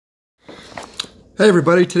Hey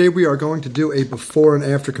everybody, today we are going to do a before and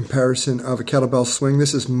after comparison of a kettlebell swing.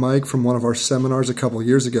 This is Mike from one of our seminars a couple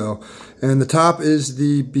years ago. And the top is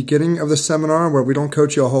the beginning of the seminar where we don't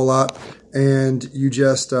coach you a whole lot and you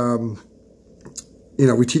just,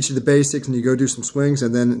 we teach you the basics and you go do some swings,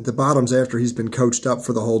 and then the bottom's after he's been coached up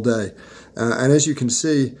for the whole day. And as you can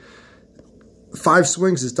see, 5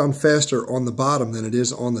 swings is done faster on the bottom than it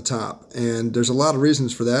is on the top. And there's a lot of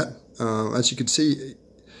reasons for that. As you can see,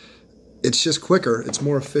 it's just quicker, it's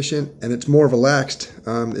more efficient, and it's more relaxed.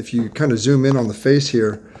 If you kind of zoom in on the face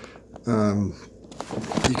here,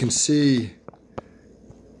 you can see,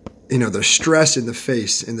 the stress in the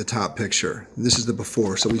face in the top picture. This is the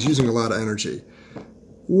before, so he's using a lot of energy.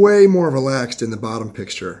 Way more relaxed in the bottom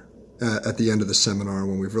picture at the end of the seminar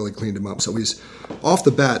when we've really cleaned him up. So he's, off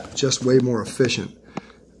the bat, just way more efficient.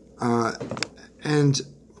 And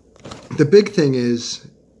the big thing is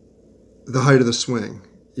the height of the swing.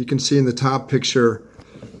 You can see in the top picture,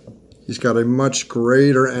 he's got a much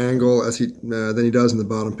greater angle than he does in the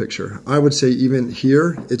bottom picture. I would say even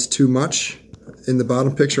here, it's too much. In the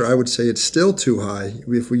bottom picture, I would say it's still too high.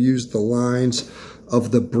 If we use the lines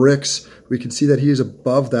of the bricks, we can see that he is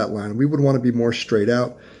above that line. We would want to be more straight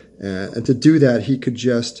out. And to do that, he could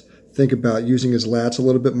just think about using his lats a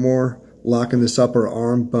little bit more, locking this upper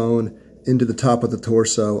arm bone into the top of the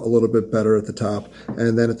torso a little bit better at the top,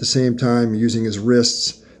 and then at the same time using his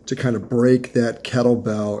wrists to kind of break that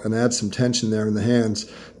kettlebell and add some tension there in the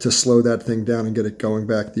hands to slow that thing down and get it going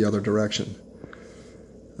back the other direction.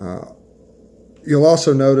 You'll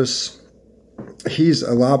also notice he's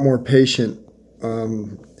a lot more patient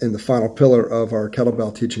in the final pillar of our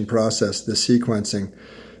kettlebell teaching process, the sequencing.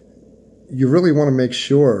 You really want to make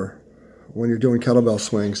sure when you're doing kettlebell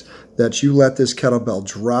swings that you let this kettlebell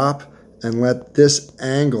drop and let this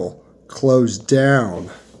angle close down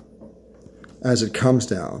as it comes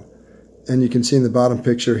down. And you can see in the bottom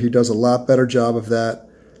picture, he does a lot better job of that.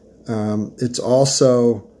 It's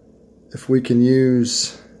also, if we can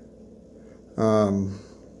use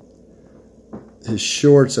his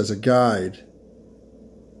shorts as a guide,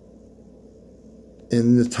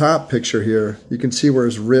 in the top picture here, you can see where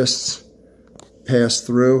his wrists pass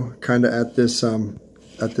through, kind of at this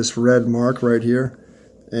red mark right here.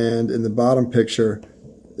 And in the bottom picture,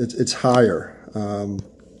 it's higher.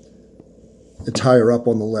 It's higher up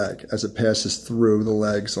on the leg as it passes through the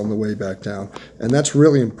legs on the way back down. And that's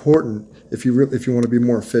really important if you want to be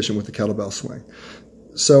more efficient with the kettlebell swing.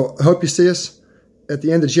 So I hope you see us at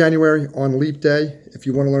the end of January on Leap Day. If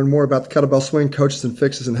you want to learn more about the kettlebell swing, coaches and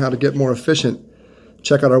fixes, and how to get more efficient,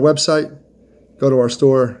 check out our website, go to our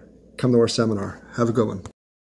store, come to our seminar. Have a good one.